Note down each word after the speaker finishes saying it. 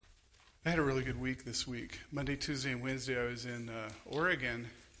I had a really good week this week. Monday, Tuesday, and Wednesday I was in Oregon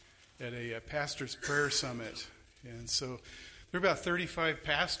at a pastor's prayer summit. And so there were about 35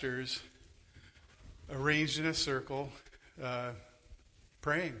 pastors arranged in a circle,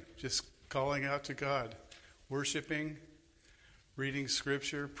 praying, just calling out to God, worshiping, reading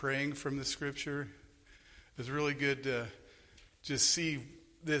Scripture, praying from the Scripture. It was really good to just see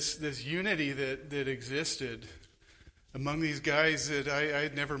this unity that existed among these guys that I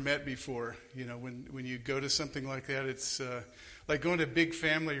had never met before. You know, when you go to something like that, it's like going to a big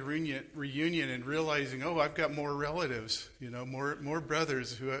family reunion and realizing, oh, I've got more relatives, more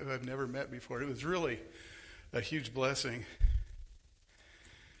brothers who I've never met before. It was really a huge blessing.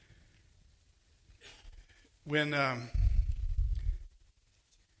 When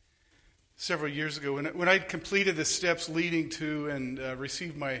several years ago, when I'd completed the steps leading to and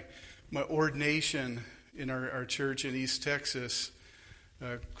received my ordination in our church in East Texas,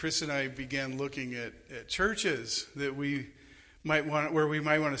 Chris and I began looking at churches that we might want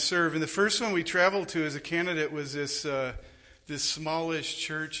to serve. And the first one we traveled to as a candidate was this smallish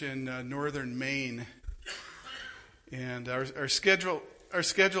church in northern Maine. And our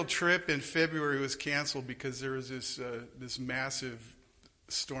scheduled trip in February was canceled because there was this massive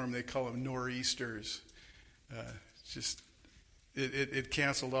storm. They call them nor'easters. It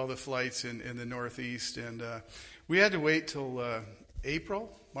canceled all the flights in the Northeast, and we had to wait till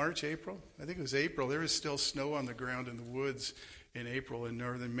March, April. I think it was April. There was still snow on the ground in the woods in April in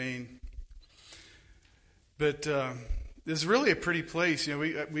northern Maine. But it's really a pretty place. You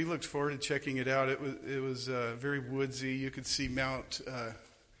know, we looked forward to checking it out. It was very woodsy. You could see Mount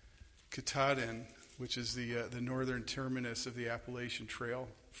Katahdin, which is the northern terminus of the Appalachian Trail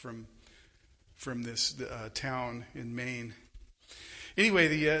from this town in Maine. Anyway,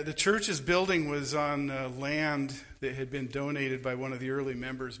 the church's building was on land that had been donated by one of the early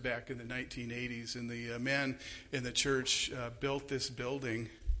members back in the 1980s, and the men in the church built this building.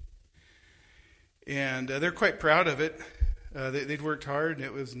 And they're quite proud of it. They'd worked hard, and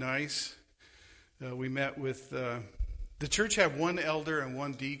it was nice. We met with the church had one elder and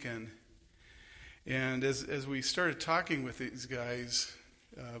one deacon, and as we started talking with these guys,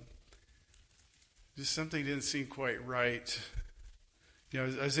 just something didn't seem quite right. You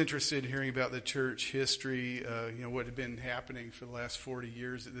know, I was interested in hearing about the church history, what had been happening for the last 40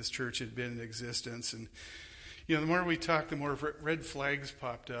 years that this church had been in existence. And, the more we talked, the more red flags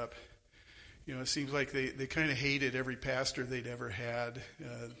popped up. It seems like they kind of hated every pastor they'd ever had.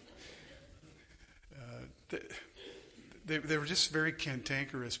 They were just very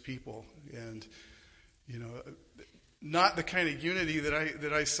cantankerous people. And, not the kind of unity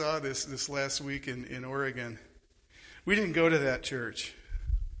that I saw this last week in Oregon. We didn't go to that church.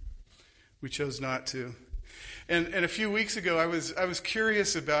 We chose not to. And a few weeks ago, I was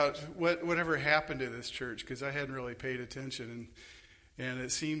curious about whatever happened to this church, because I hadn't really paid attention. And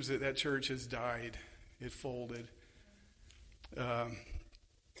it seems that church has died. It folded. It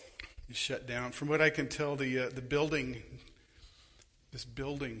shut down. From what I can tell, the building, this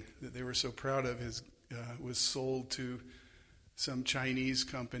building that they were so proud of, was sold to some Chinese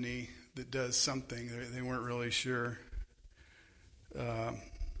company that does something. They weren't really sure.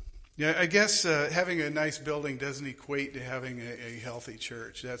 I guess having a nice building doesn't equate to having a healthy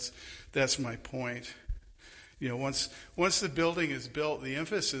church. That's my point. Once the building is built, the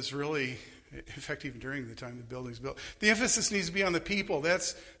emphasis really, in fact, even during the time the building's built, the emphasis needs to be on the people.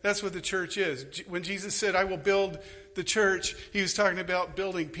 That's what the church is. When Jesus said, "I will build the church," he was talking about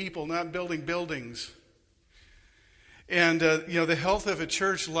building people, not building buildings. And the health of a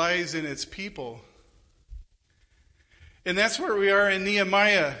church lies in its people. And that's where we are in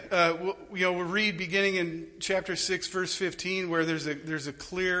Nehemiah. We'll read beginning in chapter 6, verse 15, where there's a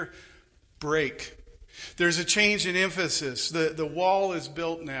clear break. There's a change in emphasis. The wall is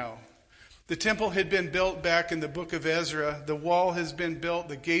built now. The temple had been built back in the book of Ezra. The wall has been built.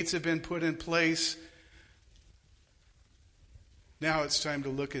 The gates have been put in place. Now it's time to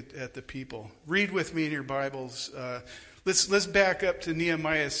look at the people. Read with me in your Bibles. Let's back up to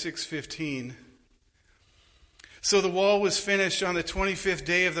Nehemiah 6:15. So the wall was finished on the 25th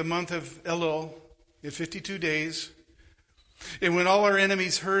day of the month of Elul, in 52 days. And when all our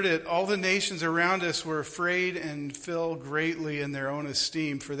enemies heard it, all the nations around us were afraid and fell greatly in their own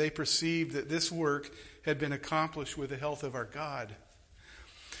esteem, for they perceived that this work had been accomplished with the help of our God.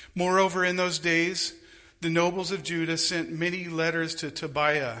 Moreover, in those days, the nobles of Judah sent many letters to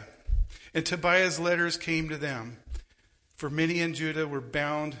Tobiah, and Tobiah's letters came to them. For many in Judah were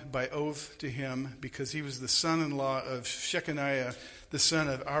bound by oath to him, because he was the son-in-law of Shechaniah, the son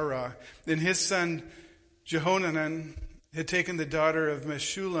of Arah. And his son Jehohanan had taken the daughter of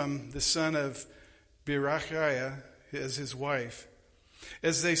Meshullam, the son of Berechiah, as his wife.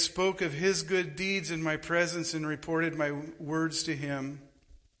 As they spoke of his good deeds in my presence and reported my words to him,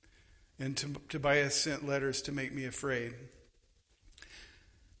 and Tobiah sent letters to make me afraid.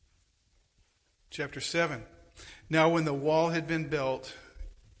 Chapter 7. Now when the wall had been built,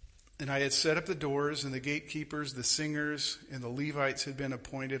 and I had set up the doors, and the gatekeepers, the singers, and the Levites had been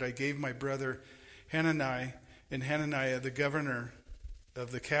appointed, I gave my brother Hanani and Hananiah, the governor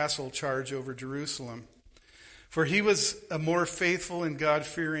of the castle, charge over Jerusalem. For he was a more faithful and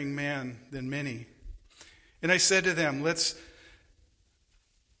God-fearing man than many. And I said to them,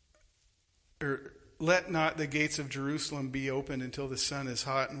 let not the gates of Jerusalem be opened until the sun is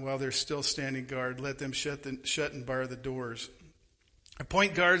hot, and while they're still standing guard, let them shut and bar the doors.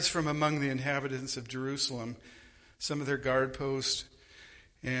 Appoint guards from among the inhabitants of Jerusalem, some of their guard posts,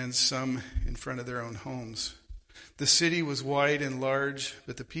 and some in front of their own homes. The city was wide and large,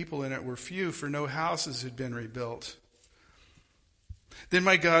 but the people in it were few, for no houses had been rebuilt. Then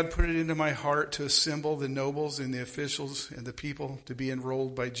my God put it into my heart to assemble the nobles and the officials and the people to be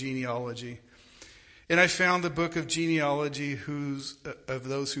enrolled by genealogy. And I found the book of genealogy of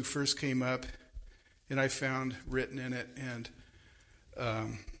those who first came up, and I found written in it. And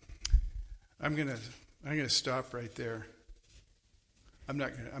I'm gonna stop right there. I'm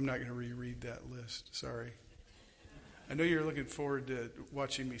not gonna reread that list. Sorry. I know you're looking forward to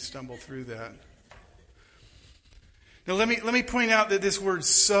watching me stumble through that. Now let me point out that this word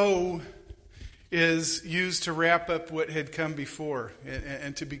 "so" is used to wrap up what had come before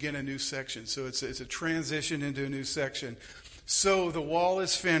and to begin a new section. So it's a transition into a new section. So the wall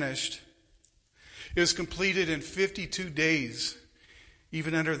is finished. It was completed in 52 days,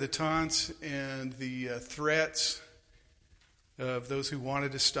 even under the taunts and the threats of those who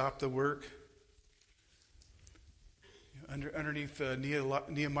wanted to stop the work. Underneath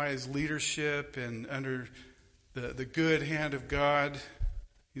Nehemiah's leadership and under the good hand of God,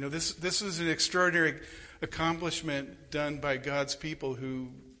 this was an extraordinary accomplishment done by God's people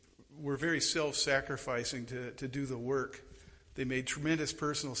who were very self-sacrificing to do the work. They made tremendous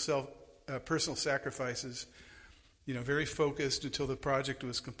personal sacrifices, very focused until the project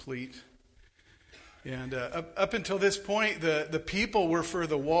was complete. And up until this point, the people were for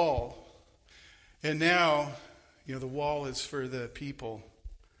the wall, and now, the wall is for the people,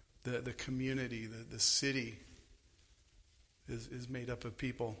 the community, the city is made up of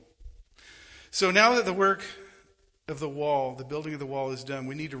people. So now that the work of the wall, the building of the wall is done,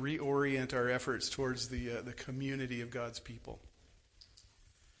 we need to reorient our efforts towards the community of God's people.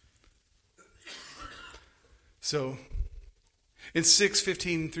 So in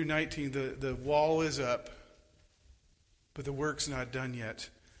 6:15 through 19, the wall is up, but the work's not done yet.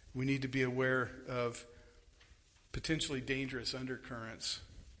 We need to be aware of potentially dangerous undercurrents.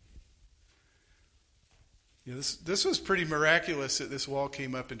 This was pretty miraculous that this wall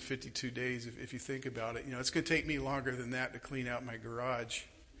came up in 52 days, if you think about it. It's going to take me longer than that to clean out my garage.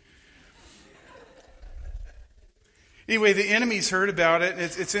 Anyway, the enemies heard about it.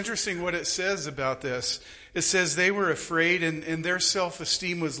 It's interesting what it says about this. It says they were afraid and their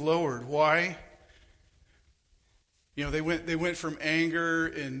self-esteem was lowered. Why? They went from anger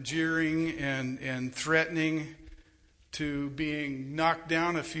and jeering and threatening to being knocked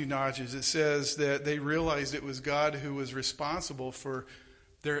down a few notches. It says that they realized it was God who was responsible for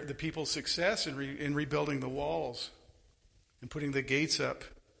the people's success in rebuilding the walls and putting the gates up.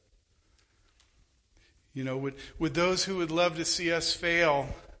 Would those who would love to see us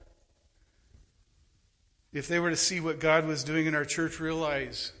fail, if they were to see what God was doing in our church,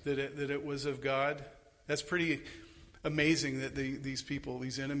 realize that it was of God? That's pretty amazing that these people,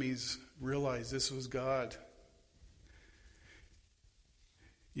 these enemies, realized this was God.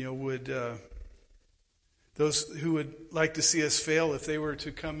 Would those who would like to see us fail, if they were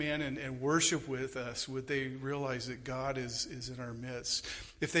to come in and worship with us, would they realize that God is in our midst?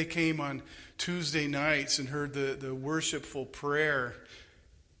 If they came on Tuesday nights and heard the worshipful prayer,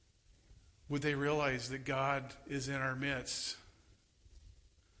 would they realize that God is in our midst?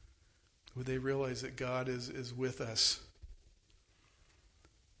 Would they realize that God is with us?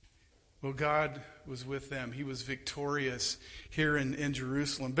 Well, God was with them. He was victorious here in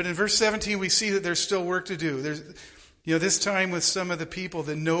Jerusalem. But in verse 17, we see that there's still work to do. There's, this time with some of the people,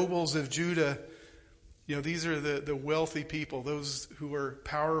 the nobles of Judah, these are the wealthy people, those who are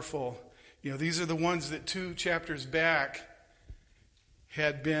powerful. These are the ones that 2 chapters back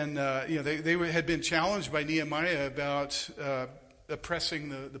had been, they had been challenged by Nehemiah about oppressing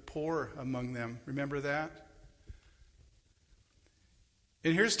the poor among them. Remember that?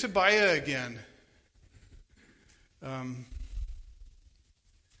 And here's Tobiah again.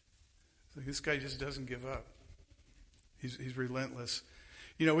 This guy just doesn't give up. He's relentless.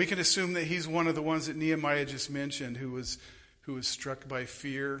 We can assume that he's one of the ones that Nehemiah just mentioned, who was struck by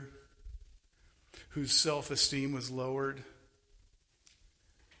fear, whose self-esteem was lowered.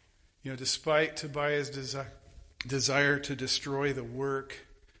 Despite Tobiah's desire to destroy the work,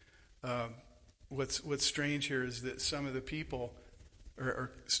 what's strange here is that some of the people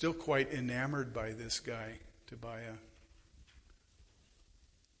are still quite enamored by this guy, Tobiah.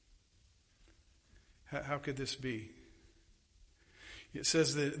 How could this be? It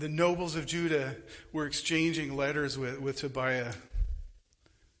says that the nobles of Judah were exchanging letters with Tobiah.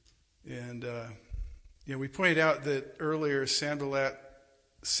 And we pointed out that earlier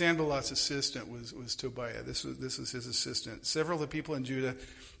Sanballat's assistant was Tobiah. This was his assistant. Several of the people in Judah,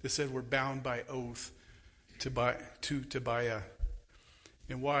 they said, were bound by oath to Tobiah.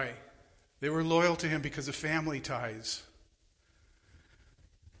 And why? They were loyal to him because of family ties.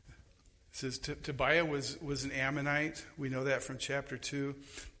 It says Tobiah was an Ammonite. We know that from chapter 2.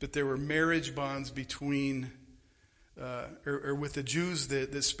 But there were marriage bonds between, or with the Jews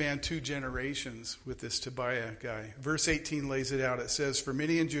that spanned 2 generations with this Tobiah guy. Verse 18 lays it out. It says, "For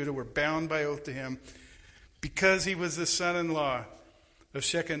many in Judah were bound by oath to him because he was the son-in-law of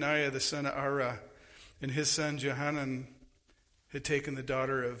Shechaniah, the son of Arah, and his son Johanan had taken the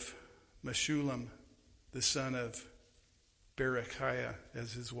daughter of Meshullam, the son of Berechiah,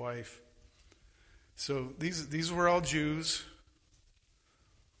 as his wife." So these were all Jews.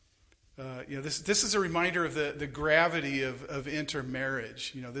 This is a reminder of the gravity of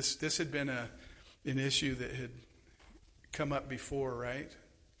intermarriage. This had been an issue that had come up before, right?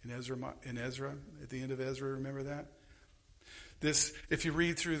 In Ezra, at the end of Ezra, remember that? This, if you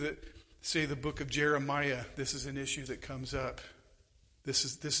read through the book of Jeremiah, this is an issue that comes up. This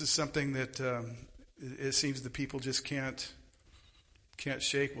is something that it seems the people just can't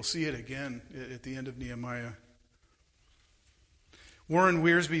shake. We'll see it again at the end of Nehemiah. Warren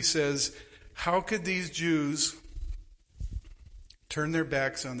Wiersbe says, "How could these Jews turn their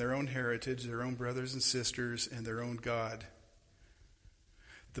backs on their own heritage, their own brothers and sisters, and their own God?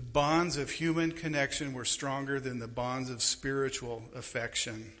 The bonds of human connection were stronger than the bonds of spiritual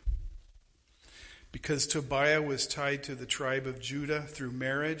affection. Because Tobiah was tied to the tribe of Judah through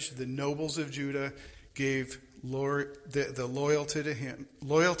marriage, the nobles of Judah gave the loyalty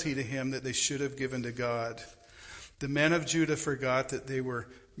to him that they should have given to God. The men of Judah forgot that they were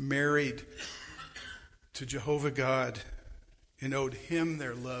married to Jehovah God and owed him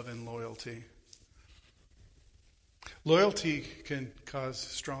their love and loyalty." Loyalty can cause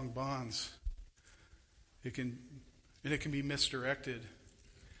strong bonds. It can be misdirected.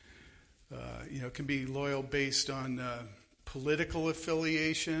 It can be loyal based on political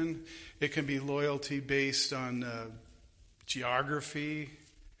affiliation. It can be loyalty based on geography,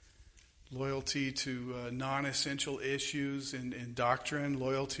 loyalty to non-essential issues and doctrine,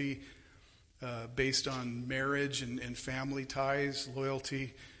 loyalty based on marriage and family ties,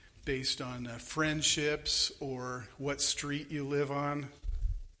 loyalty based on friendships or what street you live on.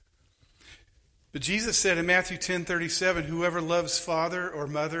 But Jesus said in Matthew 10:37, "Whoever loves father or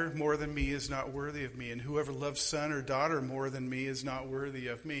mother more than me is not worthy of me, and whoever loves son or daughter more than me is not worthy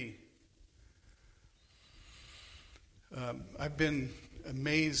of me." I've been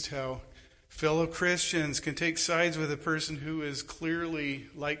amazed how fellow Christians can take sides with a person who is clearly,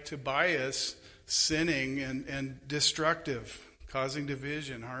 like Tobias, sinning and destructive, causing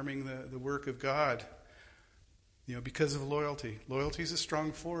division, harming the work of God, because of loyalty. Loyalty is a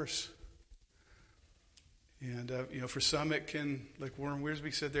strong force. And, for some it can, like Warren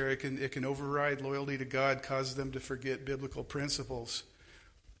Wiersbe said there, it can override loyalty to God, cause them to forget biblical principles.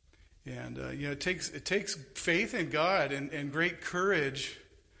 And, it takes faith in God and great courage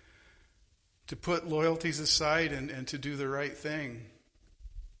to put loyalties aside and to do the right thing.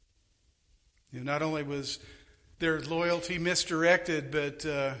 Not only was their loyalty misdirected, but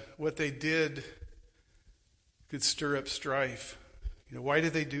what they did could stir up strife. Why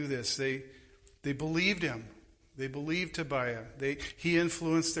did they do this? They believed him. They believed Tobiah. He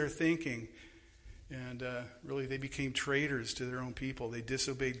influenced their thinking. And really they became traitors to their own people. They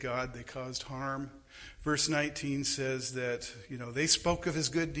disobeyed God. They caused harm. Verse 19 says that, they spoke of his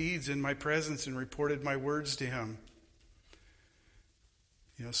good deeds in my presence and reported my words to him.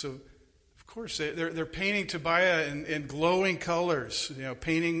 So of course they're painting Tobiah in glowing colors,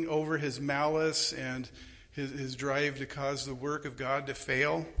 painting over his malice and his drive to cause the work of God to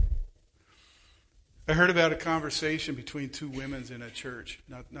fail. I heard about a conversation between 2 women in a church,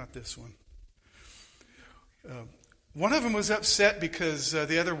 not this one. One of them was upset because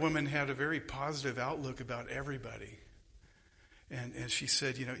the other woman had a very positive outlook about everybody. And she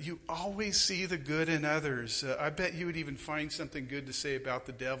said, you always see the good in others. I bet you would even find something good to say about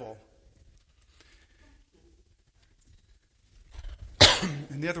the devil.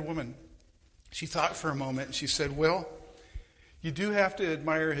 And the other woman, she thought for a moment and she said, well, you do have to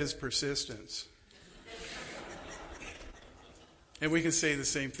admire his persistence. And we can say the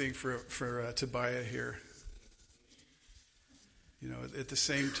same thing for Tobiah here. At the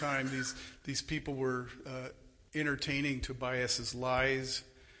same time, these people were entertaining Tobias's lies.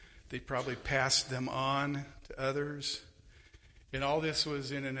 They probably passed them on to others. And all this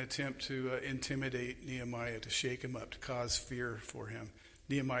was in an attempt to intimidate Nehemiah, to shake him up, to cause fear for him.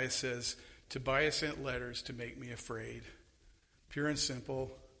 Nehemiah says, Tobiah sent letters to make me afraid. Pure and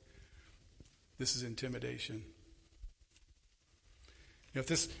simple, this is intimidation. If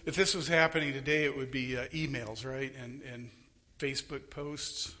this was happening today, it would be emails, right? And Facebook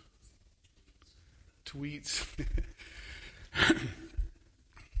posts, tweets.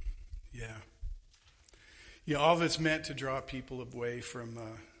 Yeah, all of it's meant to draw people away from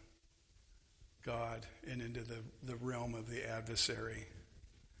God and into the realm of the adversary.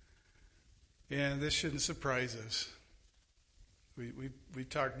 And this shouldn't surprise us. We've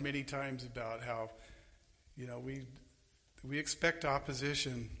talked many times about how, we expect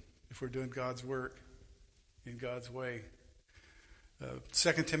opposition if we're doing God's work in God's way.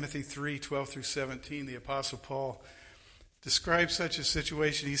 2 Timothy 3:12-17, the Apostle Paul describes such a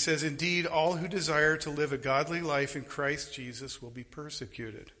situation. He says, indeed, all who desire to live a godly life in Christ Jesus will be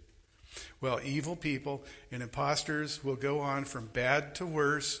persecuted. While evil people and impostors will go on from bad to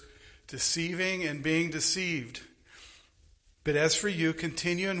worse, deceiving and being deceived. But as for you,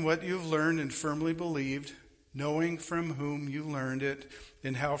 continue in what you have learned and firmly believed, knowing from whom you learned it,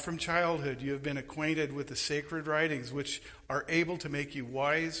 and how from childhood you have been acquainted with the sacred writings, which are able to make you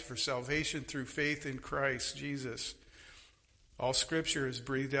wise for salvation through faith in Christ Jesus. All Scripture is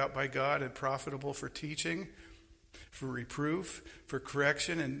breathed out by God and profitable for teaching, for reproof, for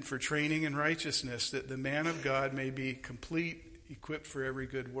correction, and for training in righteousness, that the man of God may be complete, equipped for every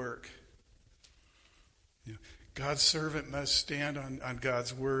good work. God's servant must stand on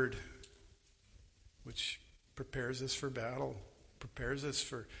God's word, which prepares us for battle, prepares us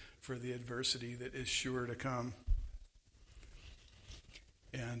for the adversity that is sure to come.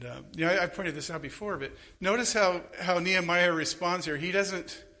 And I pointed this out before, but notice how Nehemiah responds here. He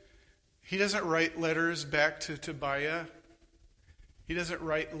doesn't write letters back to Tobiah. He doesn't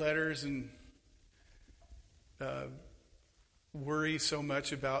write letters and worry so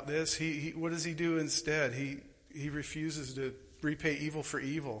much about this. He what does he do instead? He refuses to repay evil for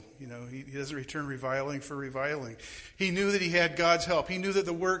evil. He doesn't return reviling for reviling. He knew that he had God's help. He knew that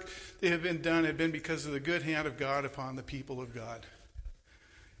the work that had been done had been because of the good hand of God upon the people of God.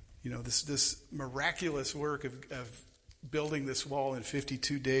 This miraculous work of building this wall in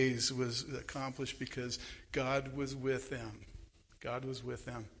 52 days was accomplished because God was with them. God was with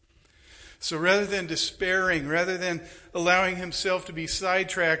them. So rather than despairing, rather than allowing himself to be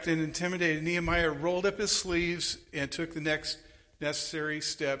sidetracked and intimidated, Nehemiah rolled up his sleeves and took the next necessary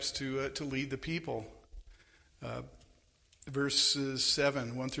steps to lead the people. Verses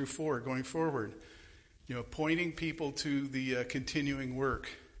 7, 1-4, going forward. Pointing people to the continuing work.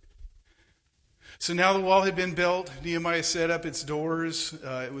 So now the wall had been built. Nehemiah set up its doors.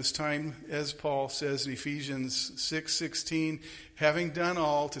 It was time, as Paul says in Ephesians 6:16, having done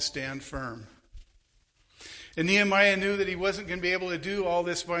all, to stand firm. And Nehemiah knew that he wasn't going to be able to do all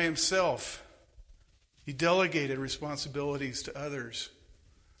this by himself. He delegated responsibilities to others.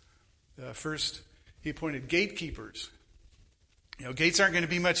 First, he appointed gatekeepers. Gates aren't going to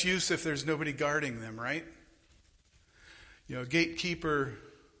be much use if there's nobody guarding them, right? A gatekeeper,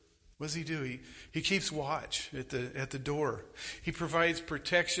 what does he do? He keeps watch at the door. He provides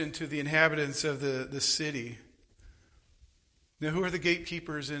protection to the inhabitants of the city. Now, who are the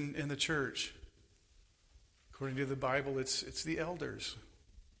gatekeepers in the church? According to the Bible, it's the elders.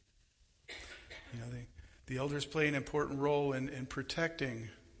 The elders play an important role in protecting,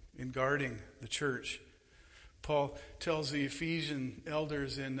 in guarding the church. Paul tells the Ephesian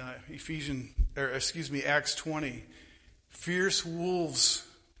elders in Acts 20, fierce wolves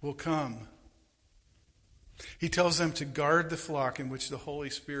will come. He tells them to guard the flock in which the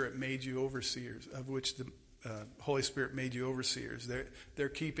Holy Spirit made you overseers, of which the Holy Spirit made you overseers. They're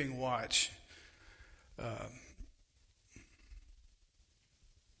keeping watch.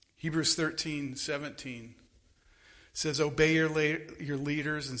 Hebrews 13:17 says, obey your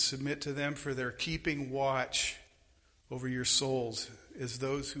leaders and submit to them, for they're keeping watch over your souls as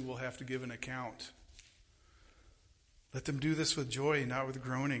those who will have to give an account. Let them do this with joy, not with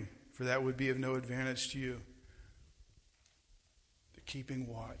groaning, for that would be of no advantage to you. They're keeping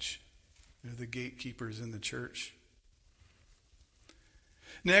watch. They're the gatekeepers in the church.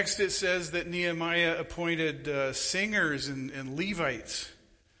 Next, it says that Nehemiah appointed singers and Levites.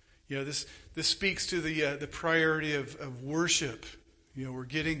 This speaks to the priority of worship. We're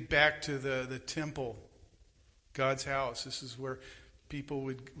getting back to the temple, God's house. This is where people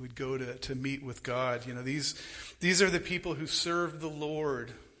would go to meet with God. These are the people who serve the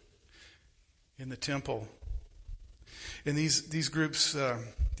Lord in the temple. And these groups,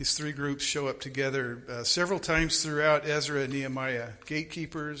 these three groups show up together several times throughout Ezra and Nehemiah: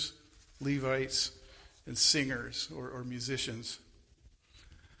 gatekeepers, Levites, and singers or musicians.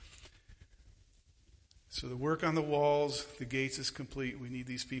 So the work on the walls, the gates is complete. We need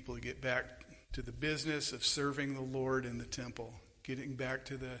these people to get back to the business of serving the Lord in the temple, getting back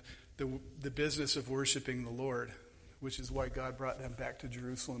to the business of worshiping the Lord, which is why God brought them back to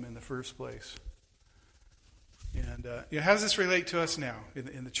Jerusalem in the first place. And how does this relate to us now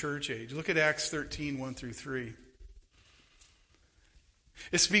in the church age? Look at Acts 13, 1 through 3.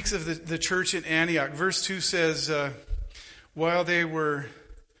 It speaks of the church in Antioch. Verse 2 says, while they were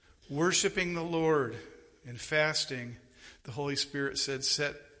worshiping the Lord and fasting, the Holy Spirit said,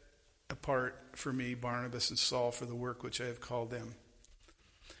 set apart for me Barnabas and Saul for the work which I have called them.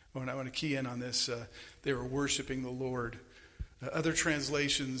 I want to key in on this. They were worshiping the Lord. Other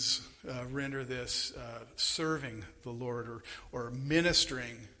translations render this serving the Lord or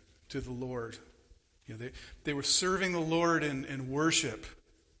ministering to the Lord. They were serving the Lord in worship.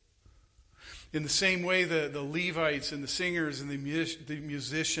 In the same way, the Levites and the singers and the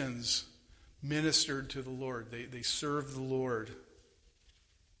musicians ministered to the Lord. They served the Lord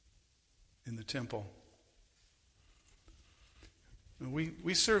in the temple.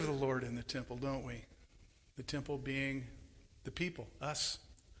 We serve the Lord in the temple, don't we? The temple being the people, us.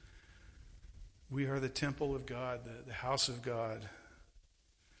 We are the temple of God, the house of God,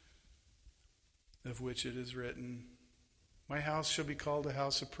 of which it is written, my house shall be called a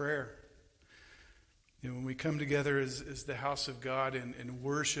house of prayer. When we come together as the house of God in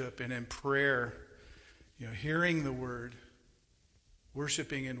worship and in prayer, hearing the word,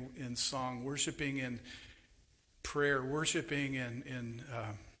 worshiping in song, worshiping in prayer, worshiping in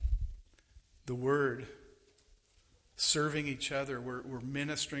the word, serving each other. We're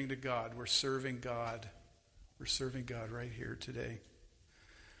ministering to God. We're serving God. We're serving God right here today.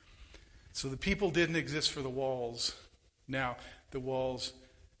 So the people didn't exist for the walls. Now the walls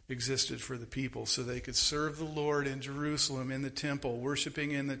existed for the people, so they could serve the Lord in Jerusalem, in the temple,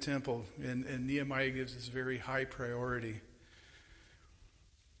 worshiping in the temple. And Nehemiah gives this very high priority.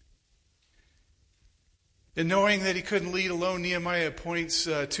 And knowing that he couldn't lead alone, Nehemiah appoints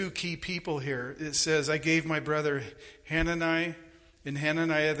two key people here. It says, I gave my brother Hananiah and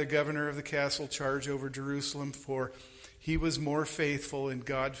Hananiah, the governor of the castle, charge over Jerusalem, for he was more faithful and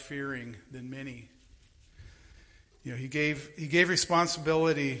God-fearing than many. He gave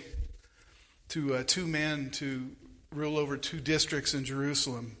responsibility to two men to rule over two districts in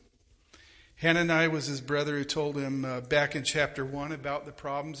Jerusalem. Hananiah was his brother who told him back in chapter 1 about the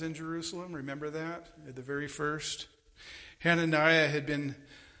problems in Jerusalem. Remember that? At the very first. Hananiah had been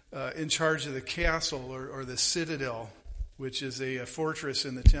in charge of the castle or the citadel, which is a fortress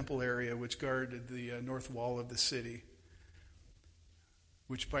in the temple area which guarded the north wall of the city,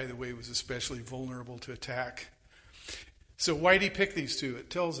 which, by the way, was especially vulnerable to attack. So why did he pick these two? It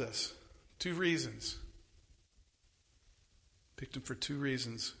tells us 2 reasons. Picked them for 2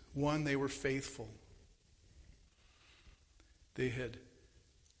 reasons. One, they were faithful. They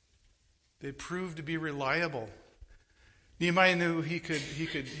proved to be reliable. Nehemiah knew he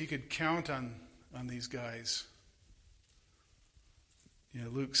could count on these guys.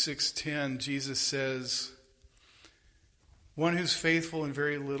 Luke 6:10, Jesus says, one who's faithful in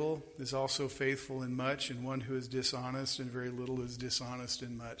very little is also faithful in much, and one who is dishonest in very little is dishonest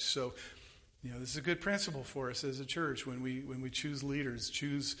in much. So, this is a good principle for us as a church when we choose leaders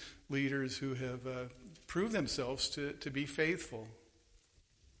who have proved themselves to be faithful.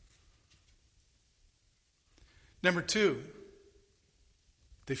 Number 2,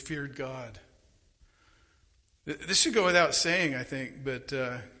 they feared God. This should go without saying, I think, but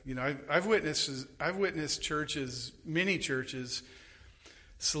I've witnessed churches, many churches,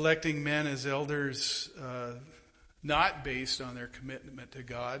 selecting men as elders, not based on their commitment to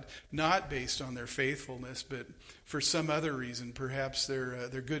God, not based on their faithfulness, but for some other reason. Perhaps they're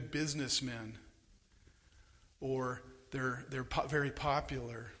good businessmen, or they're very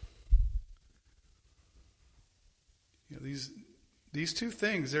popular. These two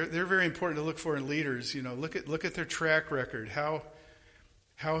things, they're very important to look for in leaders. Look at their track record. How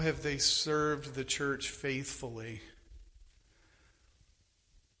have they served the church faithfully?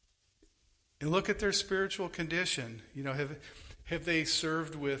 And look at their spiritual condition. Have they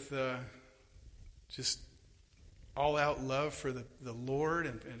served with just all-out love for the Lord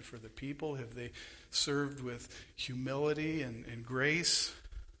and for the people? Have they served with humility and grace?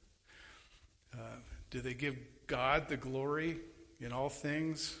 Do they give God the glory in all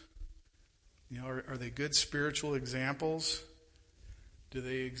things? Are they good spiritual examples? Do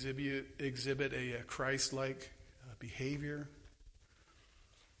they exhibit a Christ-like behavior?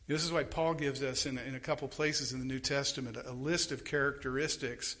 This is why Paul gives us in a couple places in the New Testament a list of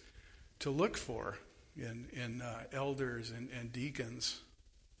characteristics to look for in elders and deacons.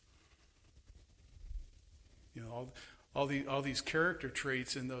 All these character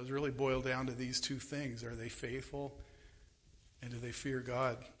traits in those really boil down to these two things. Are they faithful, and do they fear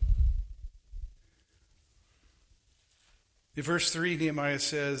God? In verse 3, Nehemiah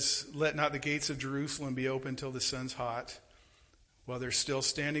says, "Let not the gates of Jerusalem be open till the sun's hot. While they're still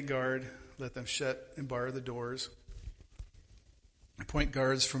standing guard, let them shut and bar the doors. Appoint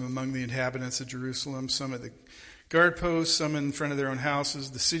guards from among the inhabitants of Jerusalem, some at the guard posts, some in front of their own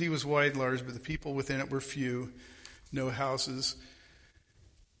houses. The city was wide and large, but the people within it were few. No houses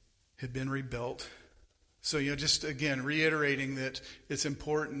had been rebuilt." So, just again, reiterating that it's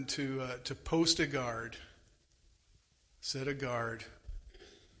important to post a guard, set a guard.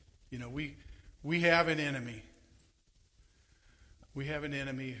 We have an enemy. We have an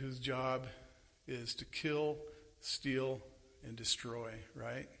enemy whose job is to kill, steal, and destroy,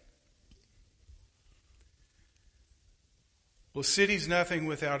 right? Well, city's nothing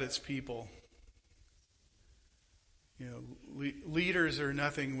without its people. Leaders are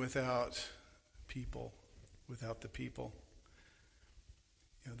nothing without people, without the people.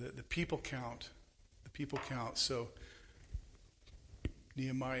 The people count. The people count. So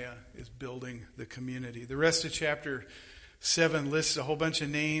Nehemiah is building the community. The rest of chapter 7 lists a whole bunch of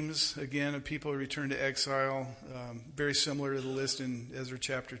names, again, of people who returned to exile, very similar to the list in Ezra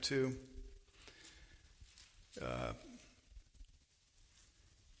chapter 2.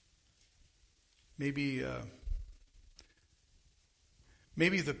 Maybe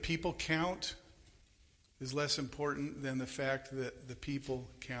the people count is less important than the fact that the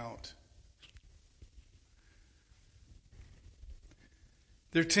people count.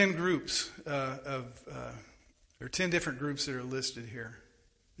 There are 10 groups There are 10 different groups that are listed here,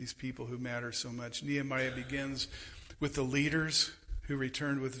 these people who matter so much. Nehemiah begins with the leaders who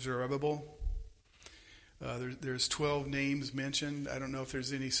returned with Zerubbabel. There's 12 names mentioned. I don't know if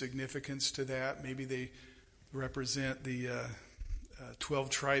there's any significance to that. Maybe they represent the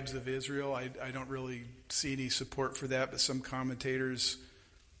 12 tribes of Israel. I don't really see any support for that, but some commentators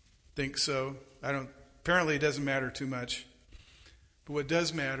think so. Apparently it doesn't matter too much. But what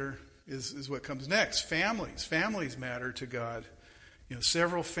does matter is what comes next. Families. Families matter to God.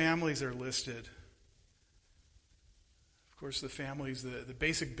 Several families are listed. Of course, the family is the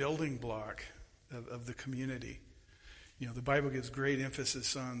basic building block of the community. The Bible gives great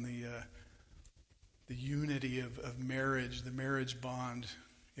emphasis on the unity of marriage, the marriage bond,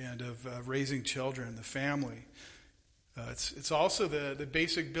 and of raising children, the family. It's also the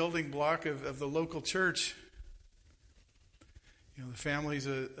basic building block of the local church. The family is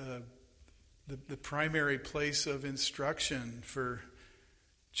the primary place of instruction for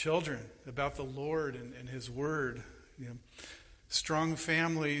children about the Lord and His Word. Strong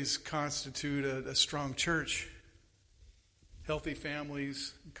families constitute a strong church. Healthy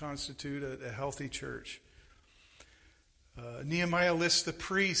families constitute a healthy church. Nehemiah lists the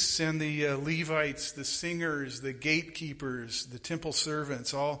priests and the Levites, the singers, the gatekeepers, the temple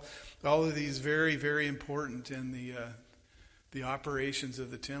servants. All of these very, very important in the operations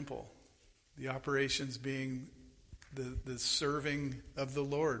of the temple. The operations being the serving of the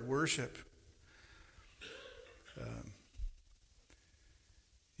Lord, worship.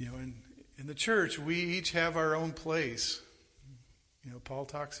 In the church, we each have our own place. Paul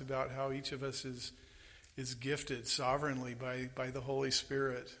talks about how each of us is gifted sovereignly by the Holy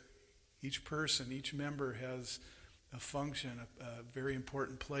Spirit. Each person, each member has a function, a very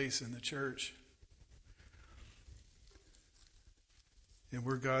important place in the church. And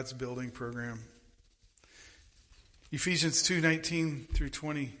we're God's building program. Ephesians 2:19 through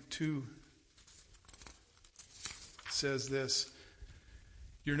 22 says this: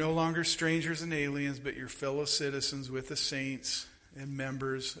 "You're no longer strangers and aliens, but you're fellow citizens with the saints and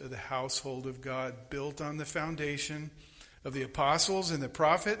members of the household of God, built on the foundation of the apostles and the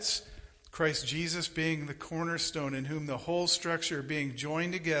prophets, Christ Jesus being the cornerstone, in whom the whole structure being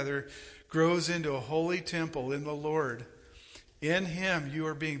joined together grows into a holy temple in the Lord. In him you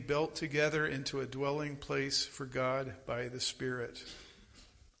are being built together into a dwelling place for God by the Spirit.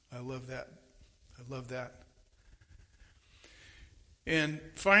 I love that. I love that. And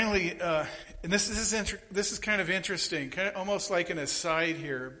finally, and this is kind of interesting, kind of almost like an aside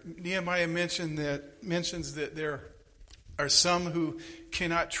here. Nehemiah mentions that there are some who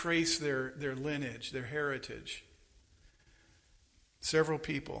cannot trace their lineage, their heritage. Several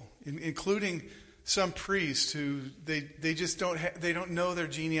people, including some priests who they just don't know their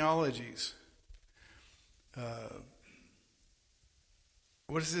genealogies.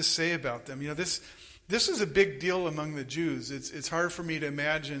 What does this say about them? This is a big deal among the Jews. It's hard for me to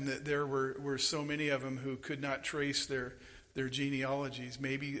imagine that there were so many of them who could not trace their genealogies.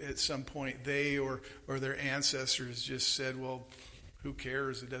 Maybe at some point they or their ancestors just said, well, who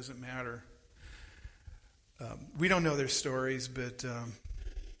cares? It doesn't matter. We don't know their stories, but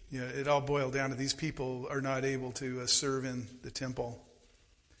it all boiled down to these people are not able to serve in the temple.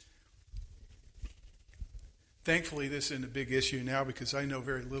 Thankfully, this isn't a big issue now because I know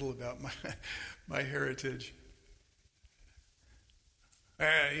very little about my heritage.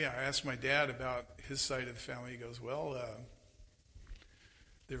 I asked my dad about his side of the family. He goes, well,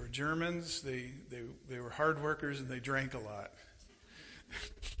 they were Germans, they were hard workers, and they drank a lot.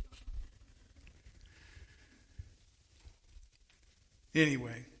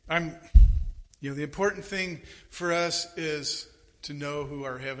 Anyway, the important thing for us is to know who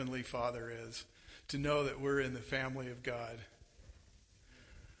our Heavenly Father is, to know that we're in the family of God.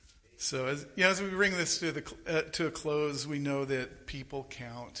 So as we bring this to a close, we know that people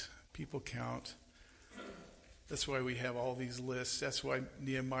count. People count. That's why we have all these lists. That's why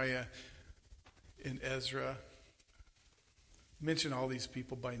Nehemiah and Ezra mention all these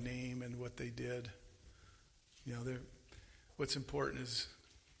people by name and what they did. What's important is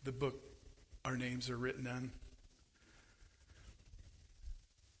the book our names are written on.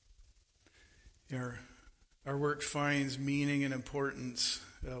 Our work finds meaning and importance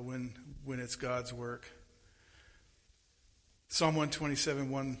when it's God's work. Psalm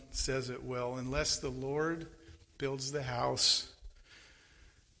 127:1 says it well. Unless the Lord builds the house,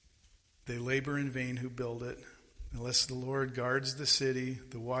 they labor in vain who build it. Unless the Lord guards the city,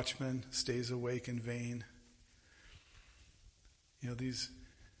 the watchman stays awake in vain. These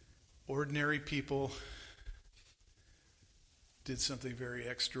ordinary people did something very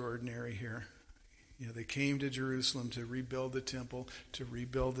extraordinary here. They came to Jerusalem to rebuild the temple, to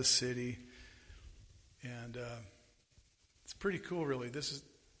rebuild the city. And it's pretty cool, really. This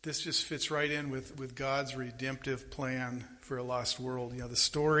just fits right in with God's redemptive plan for a lost world. The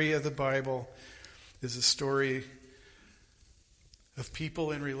story of the Bible is a story of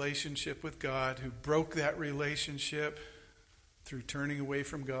people in relationship with God who broke that relationship through turning away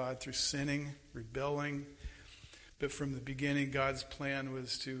from God, through sinning, rebelling. But from the beginning, God's plan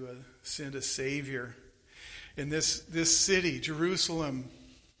was to send a Savior. And this city, Jerusalem,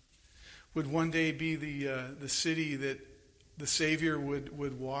 would one day be the city that the Savior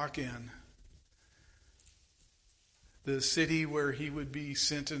would walk in. The city where he would be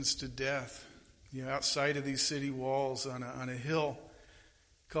sentenced to death. Outside of these city walls on a hill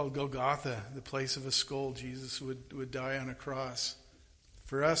called Golgotha, the place of a skull, Jesus would die on a cross.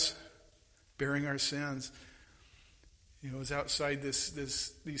 For us, bearing our sins. It was outside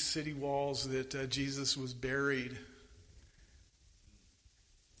these city walls that Jesus was buried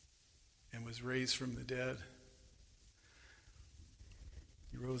and was raised from the dead.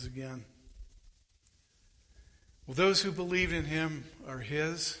 He rose again. Well, those who believed in him are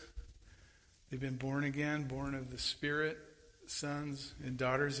his. They've been born again, born of the Spirit, sons and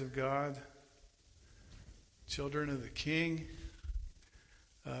daughters of God, children of the King.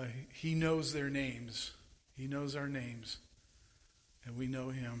 He knows their names. He knows our names, and we know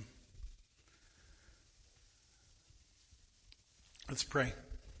him. Let's pray.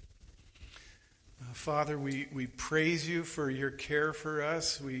 Father, we praise you for your care for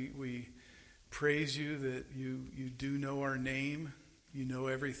us. We praise you that you do know our name. You know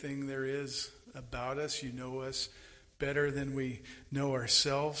everything there is about us. You know us better than we know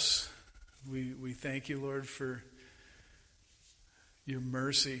ourselves. We thank you, Lord, for your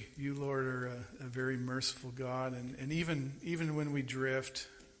mercy. You, Lord, are a very merciful God. And even when we drift,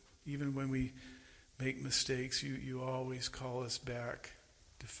 even when we make mistakes, you always call us back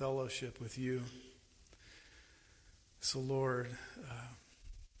to fellowship with you. So, Lord,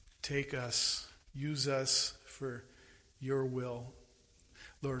 take us, use us for your will.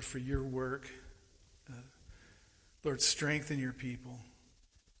 Lord, for your work. Lord, strengthen your people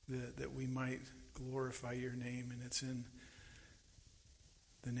that we might glorify your name. And it's in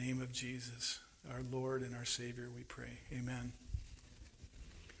the name of Jesus, our Lord and our Savior, we pray. Amen.